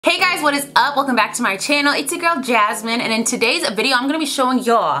Hey guys, what is up? Welcome back to my channel. It's your girl Jasmine, and in today's video I'm gonna be showing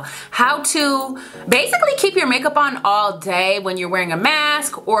y'all how to basically keep your makeup on all day when you're wearing a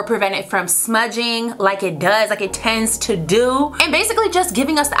mask, or prevent it from smudging like it tends to do, and basically just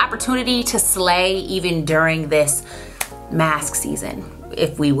giving us the opportunity to slay even during this mask season,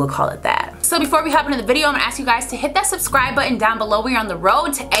 if we will call it that. So before we hop into the video, I'm gonna ask you guys to hit that subscribe button down below. We're on the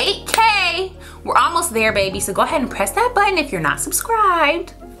road to 8K. We're almost there, baby, so go ahead and press that button if you're not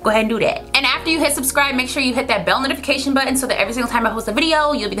subscribed. Go ahead and do that. And after you hit subscribe, make sure you hit that bell notification button so that every single time I post a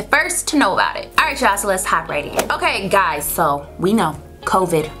video, you'll be the first to know about it. All right, y'all, so let's hop right in. Okay, guys, so we know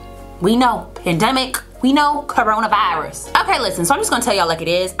COVID, we know pandemic, we know coronavirus. Okay, listen, so I'm just gonna tell y'all like it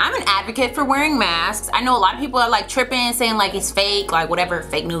is. I'm an advocate for wearing masks. I know a lot of people are like tripping, saying like it's fake, like whatever,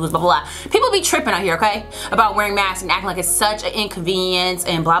 fake news, blah, blah, blah. People be tripping out here, okay? About wearing masks and acting like it's such an inconvenience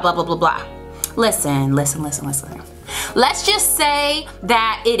and blah, blah, blah, blah, blah. Listen. Let's just say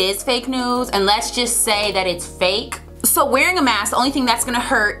that it is fake news, and let's just say that it's fake. So wearing a mask, the only thing that's gonna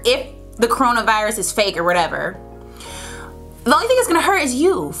hurt, if the coronavirus is fake or whatever, the only thing that's gonna hurt is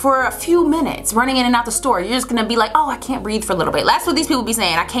you for a few minutes running in and out the store. You're just gonna be like, oh, I can't breathe for a little bit. That's what these people be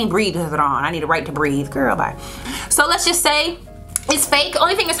saying. I can't breathe with it on. I need a right to breathe. Girl, bye. So let's just say it's fake. The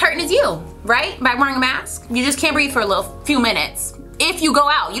only thing that's hurting is you, right? By wearing a mask. You just can't breathe for a few minutes. If you go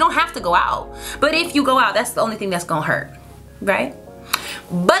out, you don't have to go out. But if you go out, that's the only thing that's gonna hurt, right?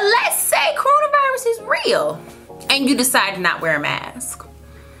 But let's say coronavirus is real and you decide to not wear a mask.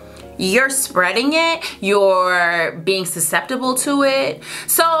 You're spreading it, you're being susceptible to it.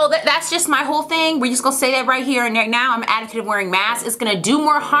 So that's just my whole thing. We're just gonna say that right here and right now. I'm an advocate of wearing masks. It's gonna do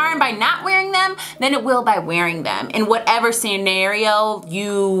more harm by not wearing them than it will by wearing them, in whatever scenario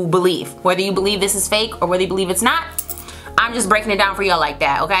you believe. Whether you believe this is fake or whether you believe it's not, I'm just breaking it down for y'all like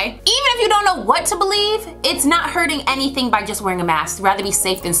that, okay? Even if you don't know what to believe, it's not hurting anything by just wearing a mask. Rather be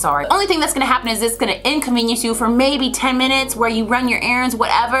safe than sorry. The only thing that's gonna happen is it's gonna inconvenience you for maybe 10 minutes where you run your errands,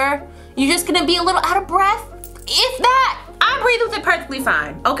 whatever. You're just gonna be a little out of breath, if that. I breathe with it perfectly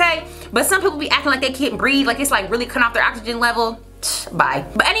fine, okay? But some people be acting like they can't breathe, like it's like really cutting off their oxygen level. Bye.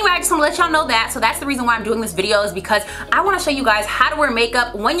 But anyway, I just want to let y'all know that. So that's the reason why I'm doing this video, is because I want to show you guys how to wear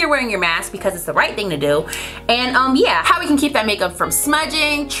makeup when you're wearing your mask, because it's the right thing to do. And yeah, how we can keep that makeup from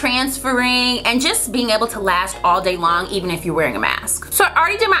smudging, transferring, and just being able to last all day long even if you're wearing a mask. So I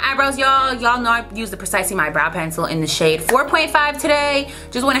already did my eyebrows, y'all. Y'all know I used the Precisely My Brow Pencil in the shade 4.5 today.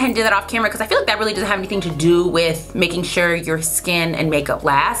 Just went ahead and did that off camera because I feel like that really doesn't have anything to do with making sure your skin and makeup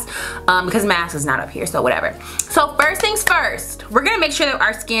last, because mask is not up here, so whatever. So first things first, we're gonna make sure that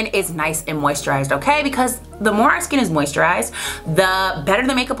our skin is nice and moisturized, okay? Because the more our skin is moisturized, the better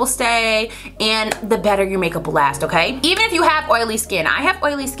the makeup will stay and the better your makeup will last, okay? Even if you have oily skin, I have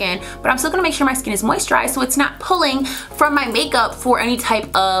oily skin, but I'm still gonna make sure my skin is moisturized so it's not pulling from my makeup for any type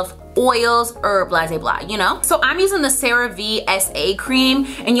of oils or blah blah blah, you know? So I'm using the CeraVe SA cream,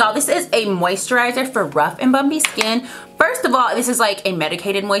 and y'all, this is a moisturizer for rough and bumpy skin. First of all, this is like a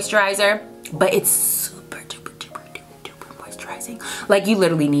medicated moisturizer, but it's super duper moisturizing. Like, you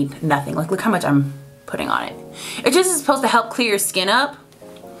literally need nothing. Like, look how much I'm putting on it. It just is supposed to help clear your skin up,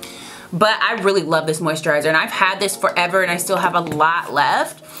 but I really love this moisturizer, and I've had this forever and I still have a lot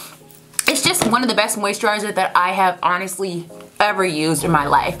left. It's just one of the best moisturizers that I have honestly ever used in my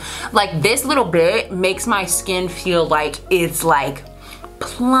life. Like, this little bit makes my skin feel like it's like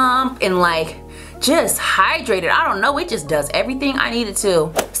plump and like just hydrated. I don't know, it just does everything I need it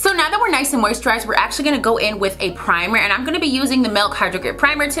to. So now that we're nice and moisturized, we're actually gonna go in with a primer, and I'm gonna be using the Milk Hydro Grip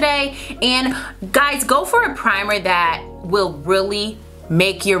Primer today. And guys, go for a primer that will really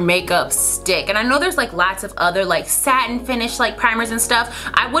make your makeup stick. And I know there's like lots of other like satin finish like primers and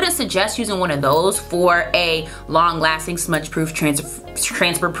stuff. I wouldn't suggest using one of those for a long-lasting smudge-proof,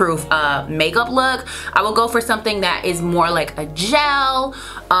 transfer-proof makeup look. I will go for something that is more like a gel,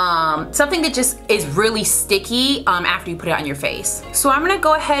 something that just is really sticky after you put it on your face. So I'm gonna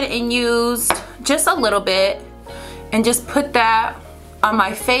go ahead and use just a little bit and just put that on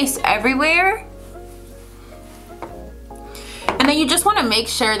my face everywhere. And then you just want to make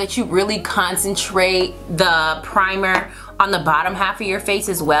sure that you really concentrate the primer on the bottom half of your face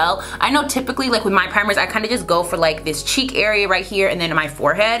as well. I know typically, like with my primers, I kind of just go for like this cheek area right here and then my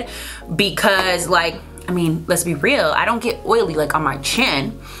forehead, because like, I mean, let's be real, I don't get oily like on my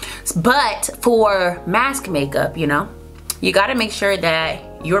chin. But for mask makeup, you know, you got to make sure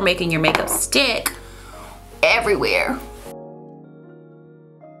that you're making your makeup stick everywhere.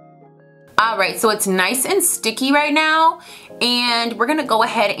 Alright, so it's nice and sticky right now, and we're gonna go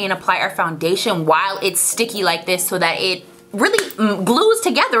ahead and apply our foundation while it's sticky like this so that it really glues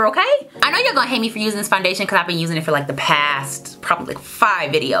together, okay? I know you're gonna hate me for using this foundation because I've been using it for like the past probably like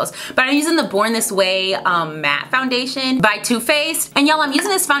 5 videos. But I'm using the Born This Way matte foundation by Too Faced. And y'all, I'm using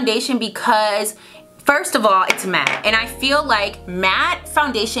this foundation because first of all, it's matte, and I feel like matte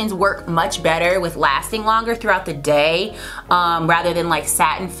foundations work much better with lasting longer throughout the day rather than like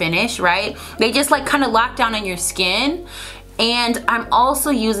satin finish, right? They just like kind of lock down on your skin. And I'm also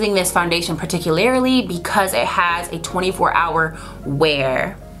using this foundation particularly because it has a 24-hour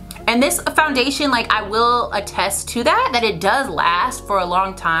wear. And this foundation, like, I will attest to that it does last for a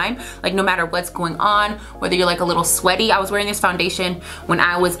long time, like no matter what's going on, whether you're like a little sweaty. I was wearing this foundation when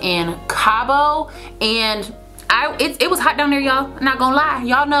I was in Cabo, and it was hot down there, y'all. I'm not gonna lie,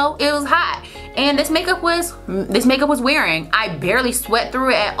 y'all know it was hot. And this makeup was wearing. I barely sweat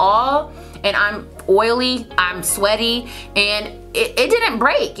through it at all, and I'm oily, I'm sweaty, and it didn't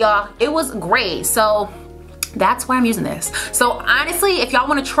break, y'all. It was great. So that's why I'm using this. So honestly, if y'all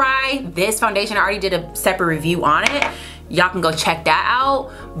want to try this foundation, I already did a separate review on it. Y'all can go check that out.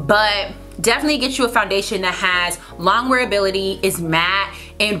 But definitely get you a foundation that has long wearability, is matte,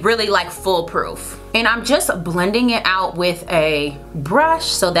 and really like foolproof. And I'm just blending it out with a brush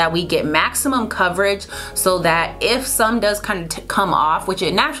so that we get maximum coverage, so that if some does kind of come off, which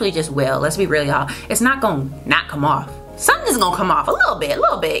it naturally just will, let's be real, y'all, it's not gonna not come off. Something's gonna come off a little bit.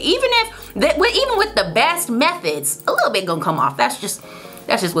 Even with the best methods, a little bit gonna come off. That's just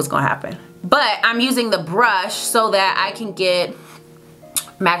what's gonna happen. But I'm using the brush so that I can get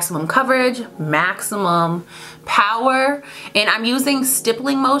maximum coverage, maximum power, and I'm using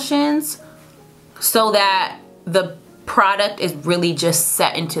stippling motions so that the product is really just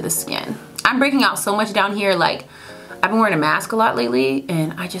set into the skin. I'm breaking out so much down here. Like, I've been wearing a mask a lot lately,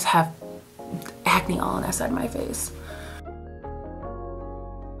 and I just have acne all on that side of my face.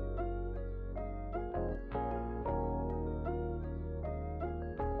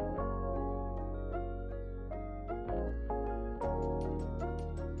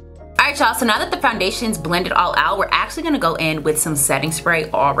 Alright y'all, so now that the foundation's blended all out, we're actually gonna go in with some setting spray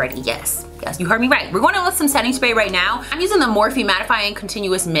already. Yes, you heard me right. We're going in with some setting spray right now. I'm using the Morphe Mattifying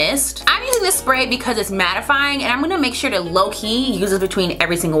Continuous Mist. I'm using this spray because it's mattifying, and I'm gonna make sure to low-key use it between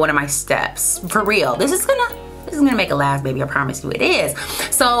every single one of my steps. For real, this is gonna make it last, baby, I promise you it is.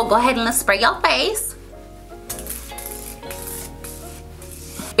 So go ahead and let's spray your face.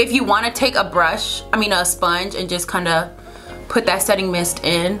 If you wanna take a sponge and just kinda put that setting mist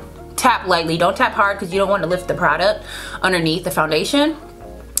in, tap lightly, don't tap hard because you don't want to lift the product underneath the foundation,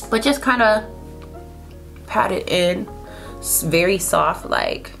 but just kind of pat it in. It's very soft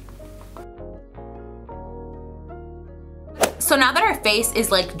like. So now that our face is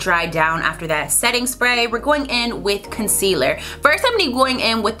like dried down after that setting spray, we're going in with concealer. First, I'm gonna be going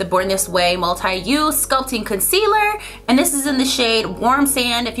in with the Born This Way Multi-Use Sculpting Concealer, and this is in the shade Warm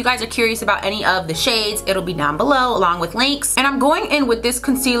Sand. If you guys are curious about any of the shades, it'll be down below along with links. And I'm going in with this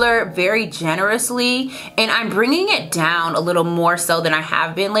concealer very generously, and I'm bringing it down a little more so than I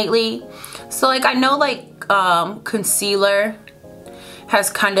have been lately. So like, I know like concealer has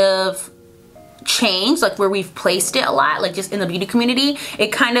kind of changed, like where we've placed it a lot, like just in the beauty community.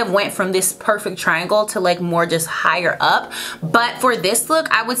 It kind of went from this perfect triangle to like more just higher up. But for this look,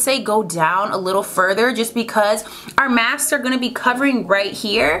 I would say go down a little further, just because our masks are going to be covering right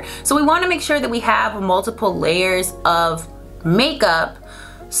here. So we want to make sure that we have multiple layers of makeup,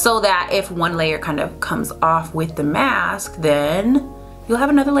 so that if one layer kind of comes off with the mask, then you'll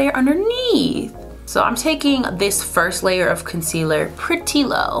have another layer underneath. So I'm taking this first layer of concealer pretty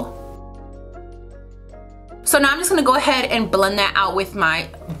low. So now I'm just gonna go ahead and blend that out with my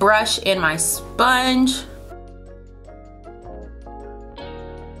brush and my sponge.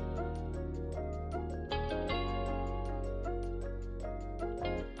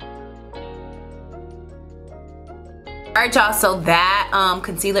 Alright y'all, so that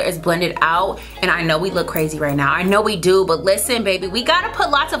concealer is blended out, and I know we look crazy right now. I know we do, but listen baby, we gotta put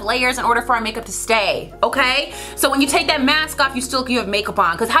lots of layers in order for our makeup to stay, okay? So when you take that mask off, you have makeup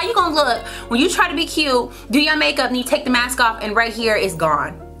on, because how you gonna look when you try to be cute, do your makeup, and you take the mask off, and right here is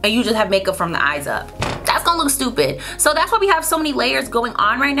gone, and you just have makeup from the eyes up? That's gonna look stupid. So that's why we have so many layers going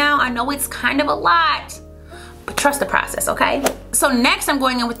on right now. I know it's kind of a lot, but trust the process, okay? So next I'm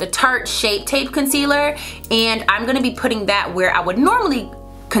going in with the Tarte Shape Tape Concealer, and I'm gonna be putting that where I would normally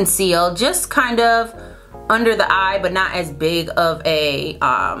conceal, just kind of under the eye, but not as big of a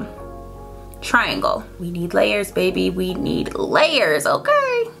triangle. We need layers, baby, we need layers,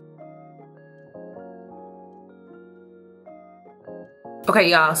 okay?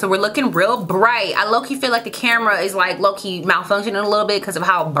 Okay y'all, so we're looking real bright. I low-key feel like the camera is like low-key malfunctioning a little bit because of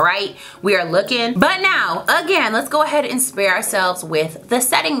how bright we are looking. But now, again, let's go ahead and spray ourselves with the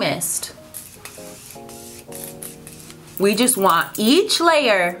setting mist. We just want each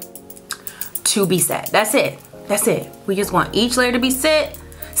layer to be set. That's it. That's it. We just want each layer to be set.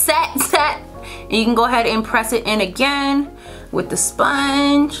 And you can go ahead and press it in again with the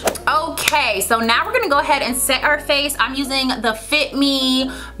sponge. Okay, so now we're gonna go ahead and set our face. I'm using the Fit Me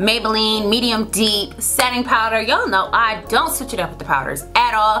Maybelline Medium Deep Setting Powder. Y'all know I don't switch it up with the powders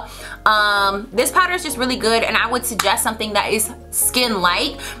at all. This powder is just really good, and I would suggest something that is skin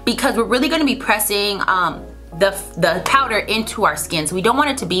light because we're really gonna be pressing the powder into our skin. So we don't want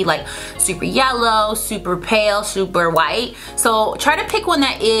it to be like super yellow, super pale, super white. So try to pick one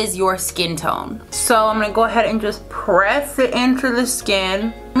that is your skin tone. So I'm gonna go ahead and just press it into the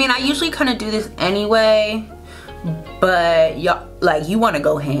skin. I mean, I usually kind of do this anyway, but y'all, like, you want to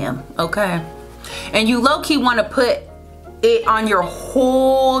go ham, okay? And you low-key want to put it on your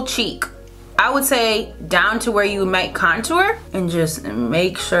whole cheek. I would say down to where you might contour, and just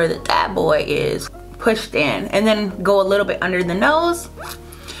make sure that that boy is pushed in, and then go a little bit under the nose,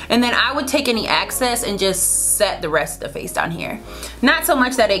 and then I would take any excess and just set the rest of the face down here. Not so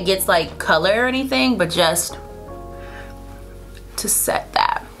much that it gets like color or anything, but just to set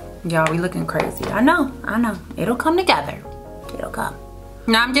that. Y'all, we looking crazy. I know, it'll come together. It'll come.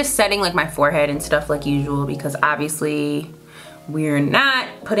 Now I'm just setting like my forehead and stuff like usual, because obviously we're not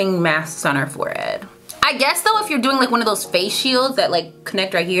putting masks on our forehead. I guess though, if you're doing like one of those face shields that like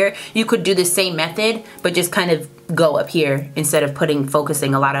connect right here, you could do the same method, but just kind of go up here instead of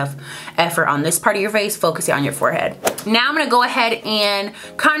focusing a lot of effort on this part of your face, focusing on your forehead. Now I'm gonna go ahead and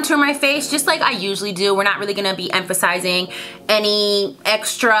contour my face just like I usually do. We're not really gonna be emphasizing doing any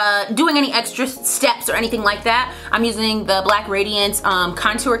extra steps or anything like that. I'm using the Black Radiance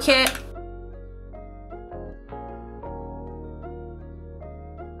contour kit.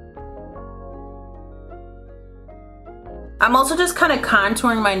 I'm also just kind of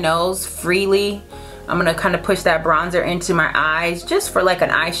contouring my nose freely. I'm gonna kind of push that bronzer into my eyes just for like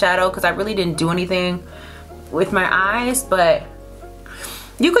an eyeshadow, because I really didn't do anything with my eyes, but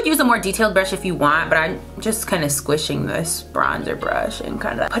you could use a more detailed brush if you want, but I'm just kind of squishing this bronzer brush and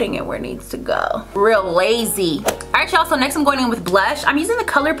kind of putting it where it needs to go. Real lazy. All right, y'all, so next I'm going in with blush. I'm using the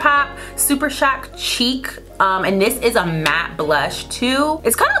ColourPop Super Shock Cheek, and this is a matte blush too.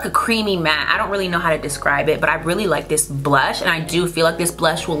 It's kind of like a creamy matte. I don't really know how to describe it, but I really like this blush, and I do feel like this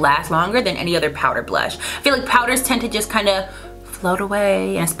blush will last longer than any other powder blush. I feel like powders tend to just kind of float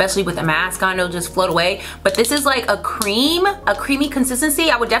away, and especially with a mask on, it'll just float away. But this is like a creamy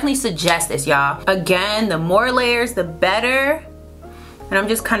consistency. I would definitely suggest this, y'all. Again, the more layers, the better. And I'm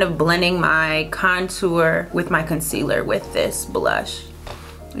just kind of blending my contour with my concealer with this blush,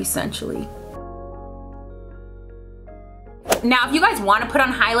 essentially. Now, if you guys want to put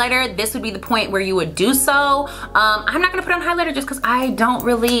on highlighter, this would be the point where you would do so. I'm not gonna put on highlighter just because I don't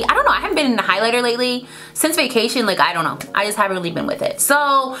know, I haven't been in a highlighter lately. Since vacation, like, I don't know. I just haven't really been with it.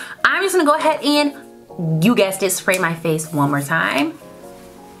 So I'm just gonna go ahead and, you guessed it, spray my face one more time.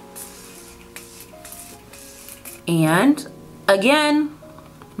 And again,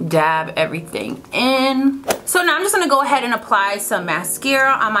 dab everything in. So now I'm just gonna go ahead and apply some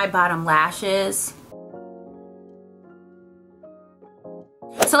mascara on my bottom lashes.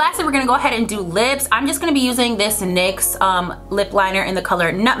 So lastly, we're gonna go ahead and do lips. I'm just gonna be using this NYX lip liner in the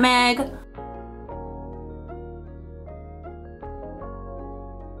color Nutmeg.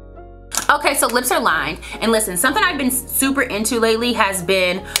 Okay, so lips are lined, and listen, something I've been super into lately has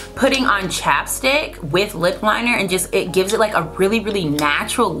been putting on chapstick with lip liner, and just, it gives it like a really, really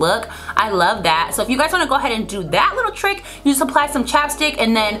natural look. I love that. So if you guys wanna go ahead and do that little trick, you just apply some chapstick,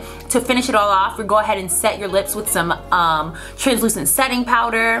 and then to finish it all off, you go ahead and set your lips with some translucent setting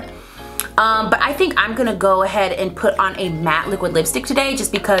powder. But I think I'm gonna go ahead and put on a matte liquid lipstick today,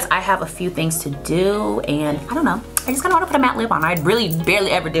 just because I have a few things to do, and I don't know, I just kinda wanna put a matte lip on. I really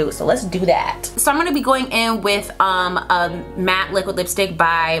barely ever do, so let's do that. So I'm gonna be going in with a matte liquid lipstick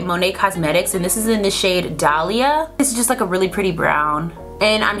by Mone Cosmetics, and this is in the shade Dahlia. This is just like a really pretty brown.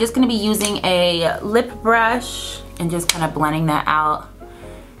 And I'm just gonna be using a lip brush and just kind of blending that out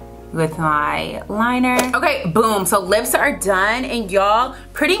with my liner. Okay, boom, so lips are done, and y'all,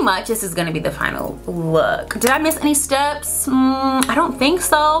 pretty much this is gonna be the final look. Did I miss any steps? I don't think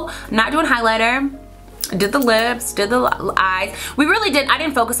so. Not doing highlighter. Did the lips, did the eyes. I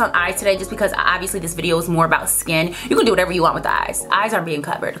didn't focus on eyes today just because obviously this video is more about skin. You can do whatever you want with the eyes. Eyes aren't being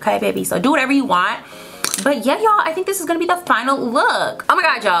covered, okay, baby? So do whatever you want. But yeah, y'all, I think this is gonna be the final look. Oh my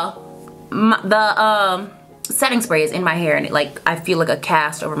God, y'all. The setting spray is in my hair, and I feel like a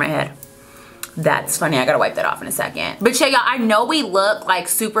cast over my head. That's funny, I gotta wipe that off in a second. But yeah, y'all, I know we look like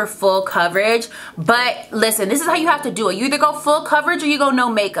super full coverage, but listen, this is how you have to do it. You either go full coverage or you go no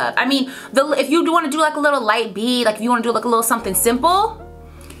makeup. I mean, if you do wanna do like a little light bead, like if you wanna do like a little something simple,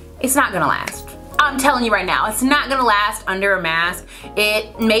 it's not gonna last. I'm telling you right now, it's not gonna last under a mask.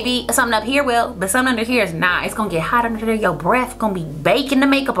 It maybe something up here will, but something under here is not. It's gonna get hot under there. Your breath gonna be baking the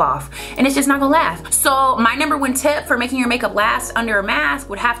makeup off, and it's just not gonna last. So my #1 tip for making your makeup last under a mask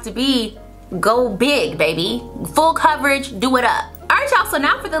would have to be go big, baby. Full coverage, do it up. All right, y'all, so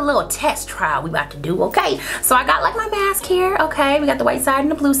now for the little test trial we about to do, okay? So I got like my mask here, okay? We got the white side and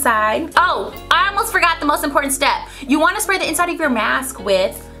the blue side. Oh, I almost forgot the most important step. You wanna spray the inside of your mask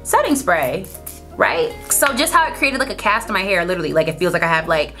with setting spray. Right? So just how it created like a cast in my hair, literally, like it feels like I have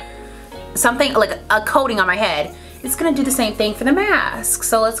like something, like a coating on my head. It's gonna do the same thing for the mask.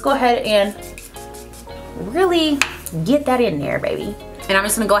 So let's go ahead and really get that in there, baby. And I'm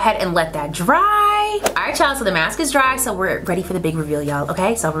just gonna go ahead and let that dry. All right, y'all, so the mask is dry, so we're ready for the big reveal, y'all,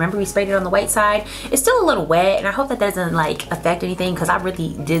 okay? So remember we sprayed it on the white side. It's still a little wet, and I hope that doesn't like affect anything because I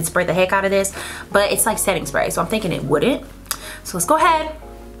really did spray the heck out of this, but it's like setting spray, so I'm thinking it wouldn't. So let's go ahead,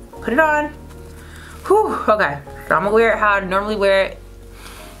 put it on. Whew, okay, so I'm gonna wear it how I normally wear it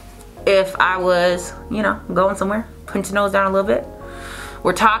if I was, you know, going somewhere. Pinch your nose down a little bit.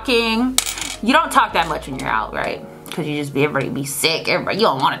 We're talking, you don't talk that much when you're out, right? Because you just everybody be sick, everybody, you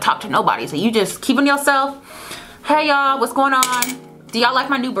don't want to talk to nobody, so you just keeping yourself. Hey y'all, what's going on? Do y'all like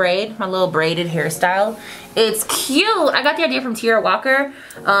my new braid, my little braided hairstyle? It's cute. I got the idea from Tiara Walker.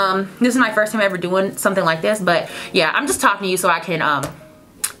 This is my first time ever doing something like this, but yeah, I'm just talking to you so I can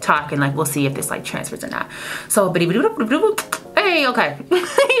talk and like we'll see if this like transfers or not. So hey, okay.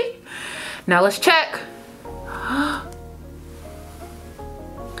 Now let's check.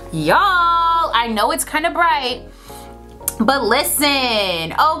 Y'all, I know it's kind of bright, but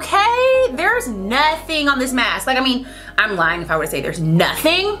listen, okay, there's nothing on this mask. Like, I mean, I'm lying if I were to say there's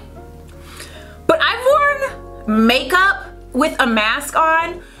nothing, but I've worn makeup with a mask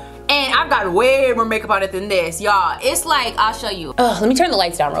on and I've got way more makeup on it than this, y'all. It's like, I'll show you. Let me turn the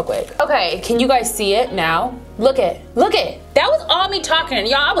lights down real quick. Okay, can you guys see it now? Look it. That was all me talking, and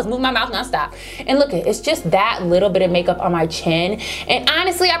y'all, I was moving my mouth nonstop. And look it, it's just that little bit of makeup on my chin. And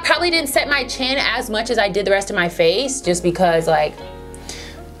honestly, I probably didn't set my chin as much as I did the rest of my face, just because like,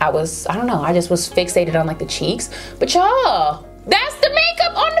 I don't know, I just was fixated on like the cheeks. But y'all, that's the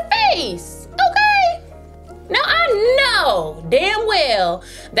makeup on the face, okay? Now I know damn well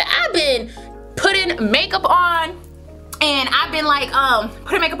that I've been putting makeup on and I've been like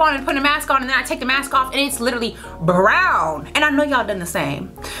putting makeup on and putting a mask on, and then I take the mask off and it's literally brown. And I know y'all done the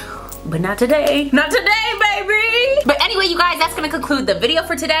same. But not today. Not today, baby! But anyway, you guys, that's gonna conclude the video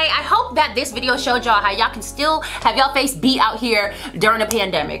for today. I hope that this video showed y'all how y'all can still have y'all face beat out here during the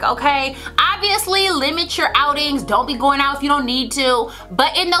pandemic, okay? Obviously, limit your outings. Don't be going out if you don't need to.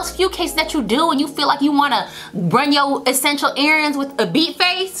 But in those few cases that you do and you feel like you wanna run your essential errands with a beat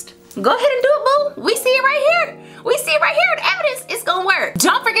faced, go ahead and do it, boo. We see it right here. We see it right here, the evidence, it's gonna work.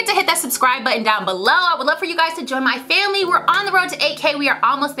 Don't forget to hit that subscribe button down below. I would love for you guys to join my family. We're on the road to 8K, we are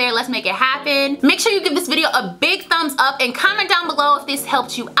almost there, let's make it happen. Make sure you give this video a big thumbs up and comment down below if this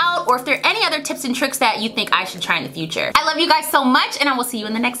helped you out or if there are any other tips and tricks that you think I should try in the future. I love you guys so much and I will see you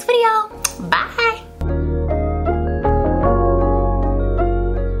in the next video. Bye.